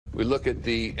We look at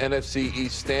the NFC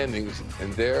East standings,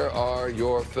 and there are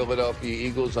your Philadelphia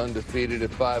Eagles undefeated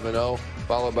at 5-0,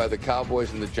 followed by the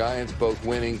Cowboys and the Giants both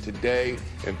winning today.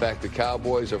 In fact, the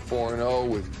Cowboys are 4-0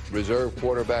 with reserve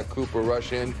quarterback Cooper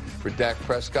Rush in for Dak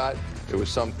Prescott. There was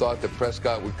some thought that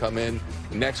Prescott would come in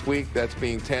next week. That's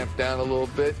being tamped down a little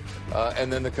bit.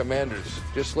 And then the Commanders.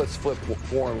 Just let's flip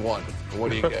 4-1.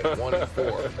 What do you get?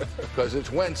 1-4. Because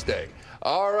it's Wednesday.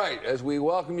 All right, as we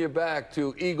welcome you back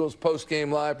to Eagles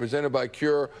Postgame Live, presented by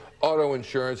Cure Auto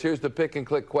Insurance. Here's the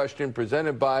pick-and-click question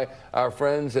presented by our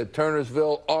friends at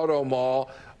Turnersville Auto Mall.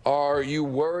 Are you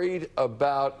worried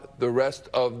about the rest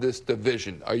of this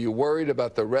division? Are you worried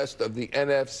about the rest of the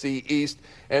NFC East?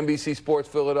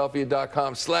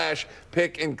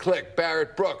 NBCSportsPhiladelphia.com/pick-and-click.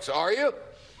 Barrett Brooks, are you?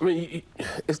 I mean,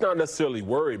 it's not necessarily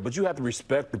worried, but you have to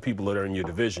respect the people that are in your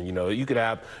division. You know, you could be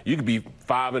 5-0,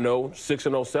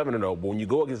 6-0, 7-0, but when you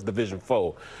go against division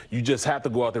foe, you just have to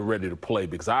go out there ready to play.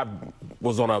 Because I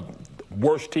was on a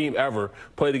worst team ever,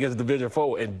 played against division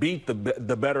foe, and beat the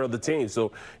better of the team.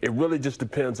 So it really just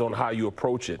depends on how you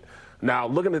approach it. Now,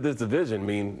 looking at this division, I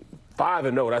mean,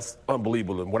 5-0, that's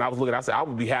unbelievable. And when I was looking, I said I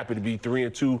would be happy to be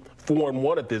 3-2,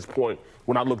 4-1 at this point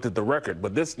when I looked at the record.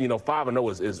 But this,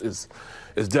 5-0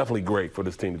 is definitely great for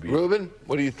this team to be. Ruben,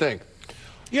 what do you think?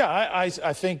 Yeah, I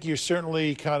think you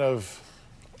certainly kind of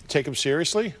take them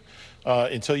seriously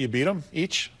until you beat them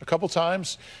each a couple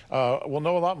times. We'll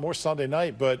know a lot more Sunday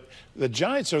night, but the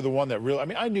Giants are the one that really, I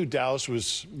mean, I knew Dallas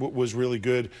was really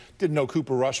good. Didn't know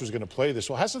Cooper Rush was going to play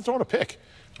this well. Hasn't thrown a pick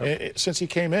since he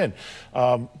came in.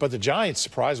 But the Giants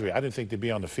surprised me. I didn't think they'd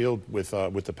be on the field with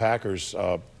the Packers.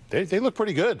 They look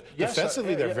pretty good. Yes,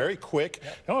 defensively, they're very quick. They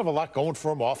don't have a lot going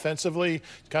for them offensively.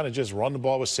 Kind of just run the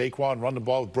ball with Saquon, run the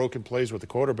ball with broken plays with the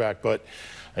quarterback. But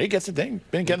he gets the thing,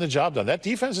 been getting the job done. That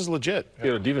defense is legit.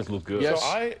 Yeah, the defense looks good. Yes.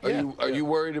 So are you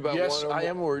worried about yes, one? I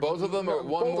am worried. Both of them, or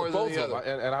one more than the other?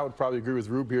 And I would probably agree with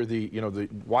Rube here.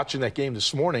 Watching that game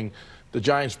this morning, the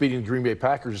Giants beating the Green Bay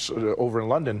Packers over in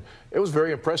London, it was a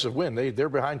very impressive win. They're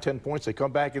behind 10 points. They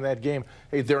come back in that game.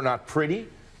 Hey, they're not pretty.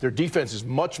 Their defense is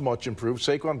much, much improved.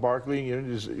 Saquon Barkley,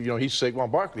 he's Saquon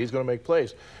Barkley. He's going to make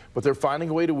plays. But they're finding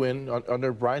a way to win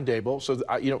under Brian Daboll. So,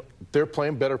 they're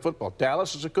playing better football.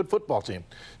 Dallas is a good football team.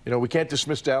 We can't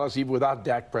dismiss Dallas even without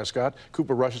Dak Prescott.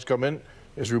 Cooper Rush has come in,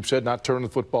 as Rube said, not turning the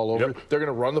football over. Yep. They're going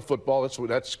to run the football.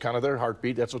 That's kind of their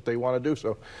heartbeat. That's what they want to do.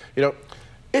 So,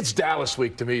 it's Dallas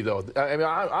week to me, though. I mean,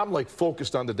 I'm like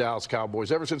focused on the Dallas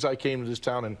Cowboys. Ever since I came to this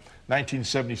town in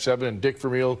 1977, and Dick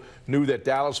Vermeil knew that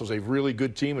Dallas was a really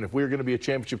good team, and if we were going to be a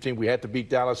championship team, we had to beat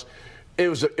Dallas. It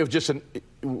was just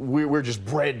we're just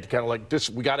bred kind of like this.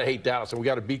 We got to hate Dallas, and we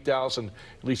got to beat Dallas. And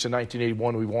at least in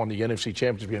 1981, we won the NFC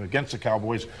Championship game against the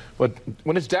Cowboys. But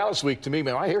when it's Dallas week, to me,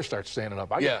 man, my hair starts standing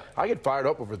up. I get fired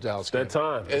up over Dallas. It's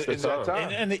that time.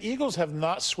 And the Eagles have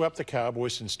not swept the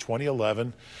Cowboys since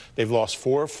 2011. They've lost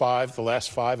 4 or 5, the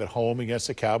last 5 at home against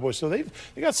the Cowboys. So they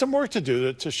got some work to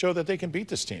do to show that they can beat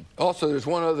this team. Also, there's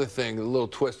one other thing, a little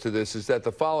twist to this, is that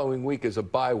the following week is a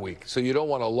bye week. So you don't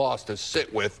want a loss to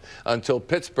sit with until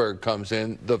Pittsburgh comes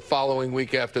in the following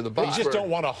week after the bye. You just don't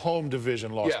want a home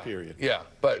division loss, period. Yeah,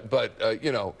 but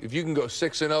if you can go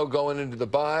 6-0 going into the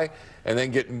bye and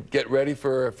then get ready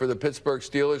for the Pittsburgh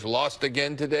Steelers, lost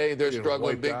again today. They're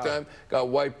struggling big time, got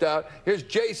wiped out. Here's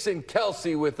Jason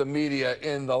Kelsey with the media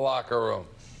in the locker room.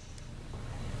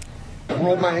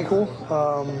 Rolled my ankle.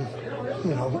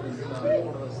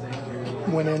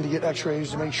 Went in to get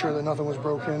x-rays to make sure that nothing was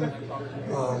broken.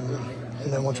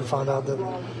 And then once we found out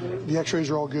that the x-rays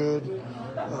were all good,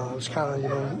 it was kind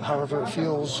of, however it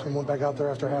feels, and went back out there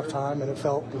after halftime, and it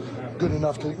felt good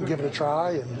enough to give it a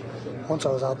try. And once I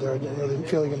was out there, I didn't really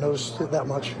feel like I noticed it that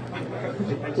much.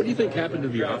 What do you think happened to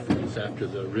the offense after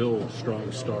the real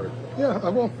strong start? Yeah,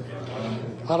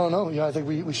 I don't know. I think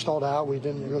we stalled out. We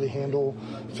didn't really handle.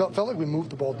 Felt like we moved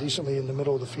the ball decently in the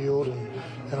middle of the field and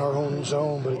in our own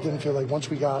zone, but it didn't feel like once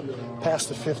we got past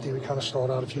the 50, we kind of stalled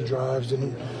out a few drives,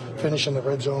 didn't finish in the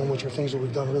red zone, which are things that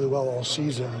we've done really well all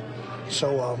season.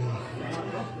 So,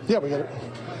 we got it.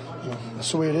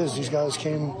 That's the way it is. These guys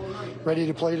came ready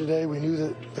to play today. We knew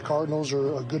that the Cardinals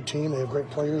are a good team. They have great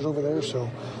players over there. So,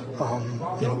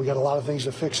 we got a lot of things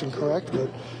to fix and correct, but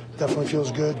definitely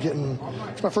feels good getting.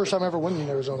 It's my first time ever winning in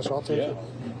Arizona, so I'll take it.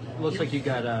 Looks like you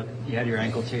had your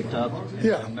ankle taped up.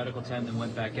 Yeah. Medical tent, then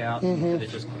went back out. Did it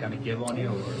just kind of give on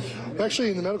you? Or? Actually,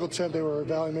 in the medical tent, they were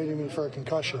evaluating me for a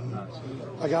concussion.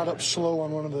 I got up slow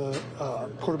on one of the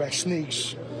quarterback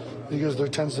sneaks because there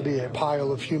tends to be a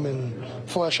pile of human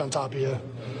flesh on top of you.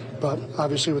 But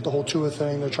obviously with the whole Tua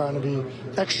thing, they're trying to be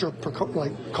extra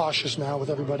cautious now with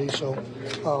everybody. So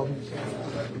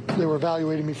they were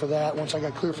evaluating me for that. Once I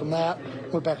got clear from that,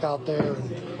 went back out there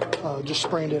and just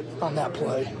sprained it on that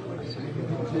play.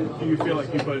 Do you feel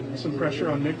like you put some pressure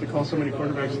on Nick to call so many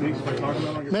quarterback sneaks by talking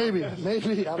about it on your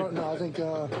Maybe. I don't know. I think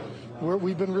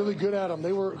we've been really good at them.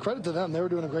 Credit to them. They were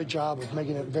doing a great job of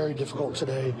making it very difficult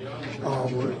today.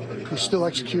 We still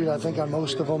executed, I think, on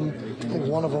most of them. I think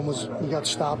one of them we got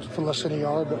stopped for less than a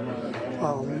yard,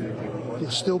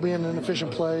 but still being an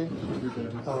efficient play.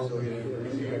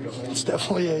 It's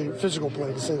definitely a physical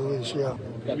play, to say the least, yeah.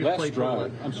 That last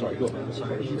drive, I'm sorry, go ahead.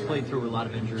 Sorry, you played through a lot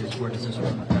of injuries. Where does this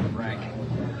one kind of rank?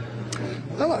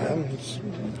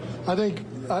 I think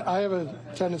I have a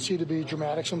tendency to be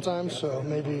dramatic sometimes, so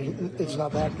maybe it's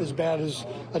not that as bad as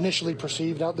initially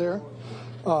perceived out there.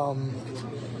 I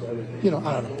don't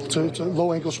know. It's a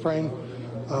low ankle sprain.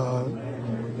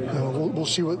 We'll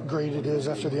see what grade it is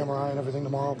after the MRI and everything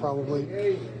tomorrow,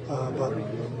 probably. But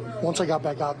once I got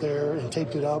back out there and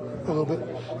taped it up a little bit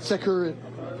thicker,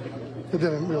 it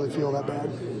didn't really feel that bad.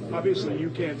 Obviously,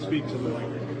 you can't speak to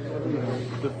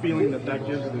the feeling that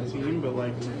gives the team, but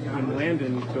when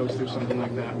Landon goes through something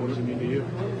like that, what does it mean to you?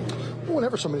 Well,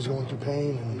 whenever somebody's going through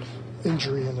pain and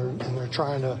injury and they're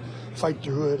trying to fight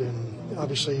through it, and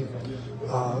obviously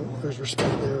there's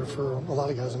respect there for a lot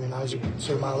of guys. I mean, Isaac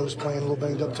Seumalo's playing a little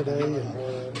banged up today, and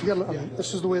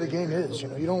this is the way the game is.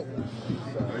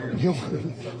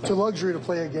 It's a luxury to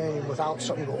play a game without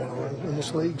something going on in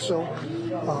this league. So,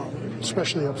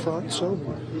 especially up front. So,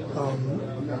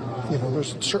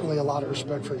 there's certainly a lot of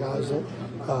respect for guys that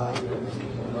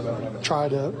try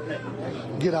to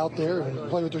get out there and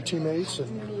play with their teammates,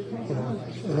 and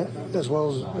as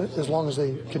long as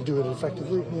they can do it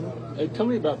effectively. Hey, tell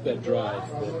me about that drive.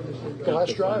 The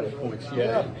last drive. Points.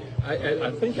 Yeah.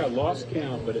 I think I lost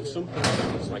count, but at some point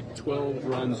it was like 12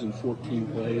 runs and 14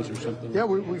 plays or something. Yeah,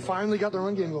 we finally got the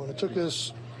run game going. It took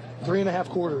us 3.5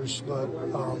 quarters, but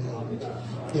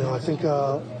I think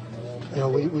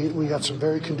we got some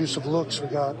very conducive looks. We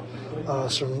got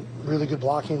some really good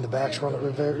blocking. The backs ran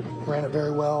it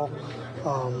very well.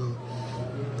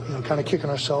 Kind of kicking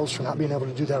ourselves for not being able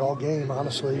to do that all game,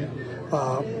 honestly.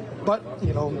 But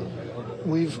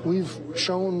we've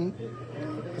shown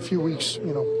a few weeks,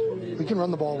 we can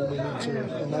run the ball when we need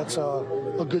to, and that's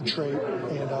a good trait.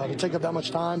 And to take up that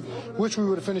much time, wish we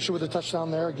would have finished it with a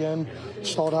touchdown there. Again,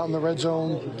 stalled out in the red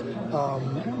zone.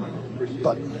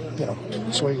 But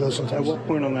that's the way it goes sometimes. At what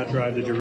point on that drive did you